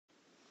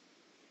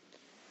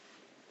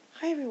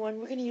Hi everyone,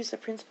 we're going to use the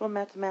principle of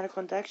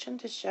mathematical induction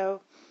to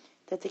show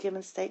that the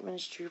given statement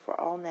is true for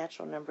all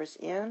natural numbers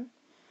n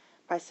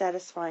by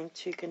satisfying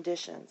two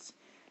conditions.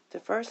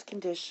 The first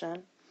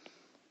condition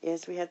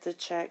is we have to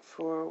check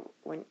for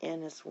when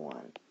n is 1.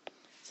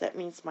 So that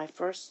means my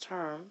first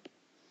term,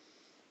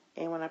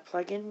 and when I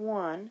plug in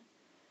 1,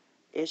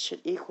 it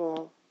should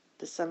equal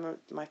the sum of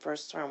my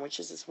first term, which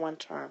is this one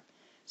term.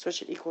 So it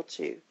should equal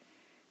 2.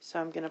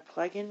 So I'm going to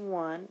plug in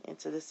 1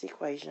 into this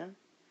equation,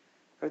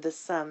 or the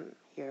sum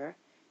here,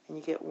 and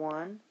you get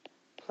 1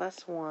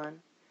 plus 1.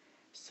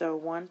 So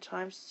 1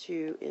 times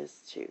 2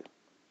 is 2.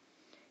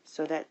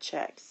 So that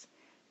checks.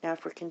 Now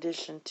for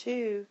condition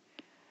 2,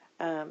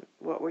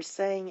 what we're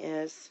saying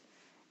is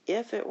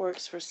if it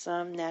works for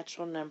some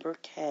natural number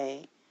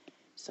k,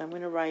 so I'm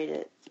going to write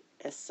it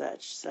as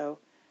such. So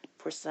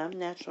for some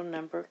natural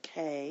number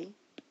k,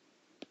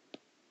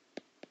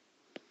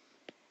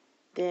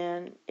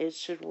 then it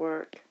should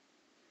work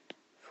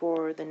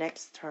for the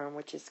next term,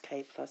 which is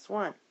k plus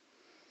 1.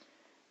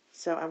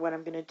 So what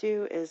I'm going to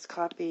do is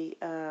copy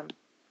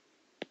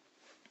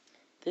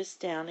this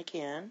down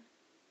again.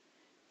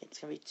 It's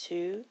going to be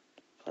 2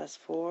 plus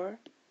 4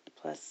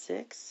 plus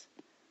 6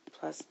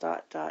 plus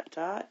dot dot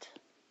dot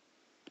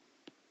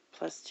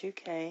plus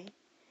 2k.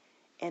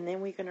 And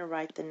then we're going to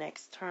write the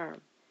next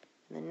term.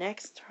 And the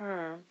next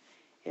term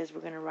is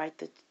we're going to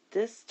write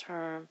this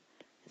term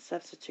and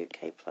substitute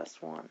k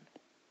plus 1,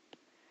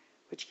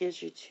 which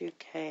gives you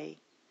 2k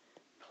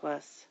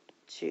plus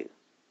 2.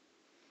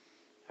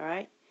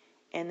 Alright?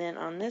 And then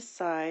on this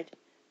side,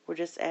 we're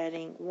just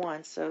adding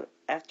 1. So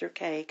after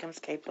k comes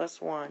k plus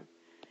 1.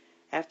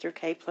 After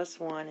k plus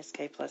 1 is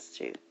k plus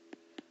 2.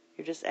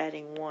 You're just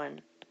adding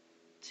 1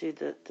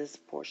 to this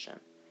portion.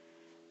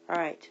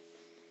 Alright.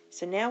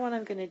 So now what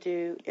I'm going to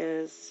do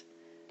is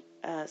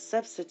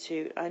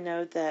substitute. I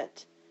know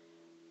that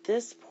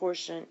this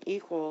portion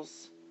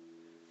equals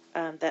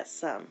that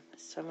sum.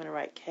 So I'm going to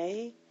write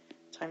k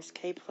times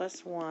k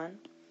plus 1.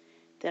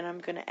 Then I'm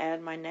going to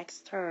add my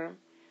next term,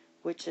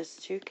 which is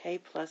 2k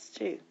plus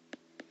 2.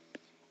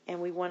 And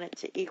we want it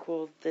to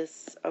equal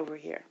this over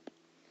here.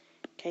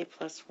 K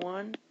plus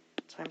 1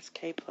 times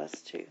k plus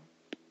 2.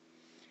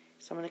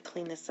 So I'm going to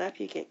clean this up.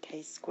 You get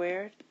k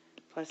squared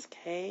plus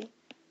k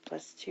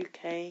plus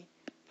 2k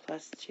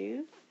plus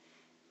 2.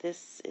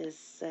 This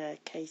is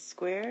k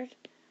squared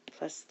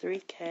plus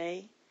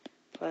 3k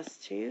plus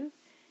 2.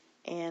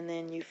 And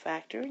then you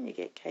factor and you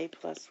get k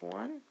plus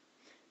 1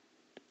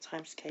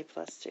 times k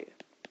plus 2.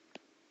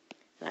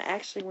 Now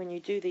actually when you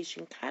do these,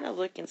 you can kind of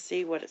look and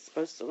see what it's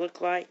supposed to look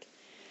like.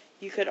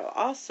 You could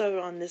also,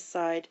 on this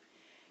side,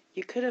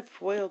 you could have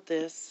FOILed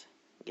this,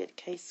 get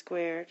k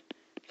squared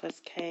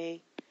plus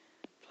k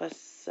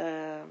plus,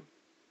 no,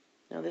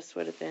 this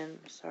would have been,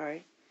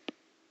 sorry,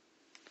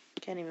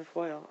 can't even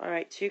FOIL.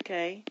 Alright,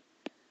 2k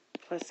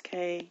plus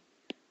k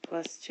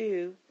plus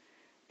 2,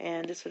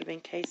 and this would have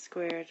been k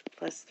squared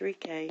plus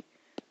 3k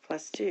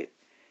plus 2.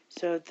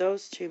 So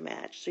those two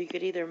match. So you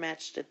could either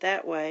match it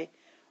that way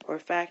or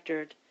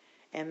factored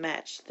and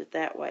matched it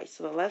that way.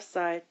 So the left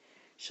side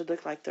should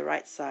look like the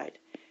right side.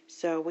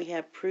 So we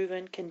have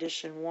proven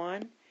condition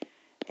 1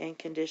 and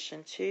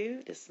condition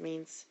 2. This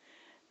means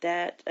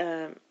that,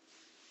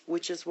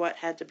 which is what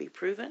had to be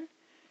proven.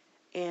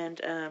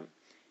 And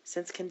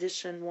since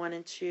condition 1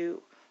 and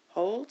 2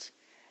 hold,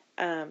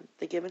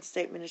 the given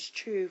statement is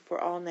true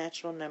for all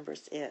natural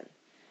numbers n.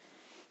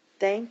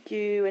 Thank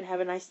you and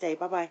have a nice day.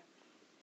 Bye-bye.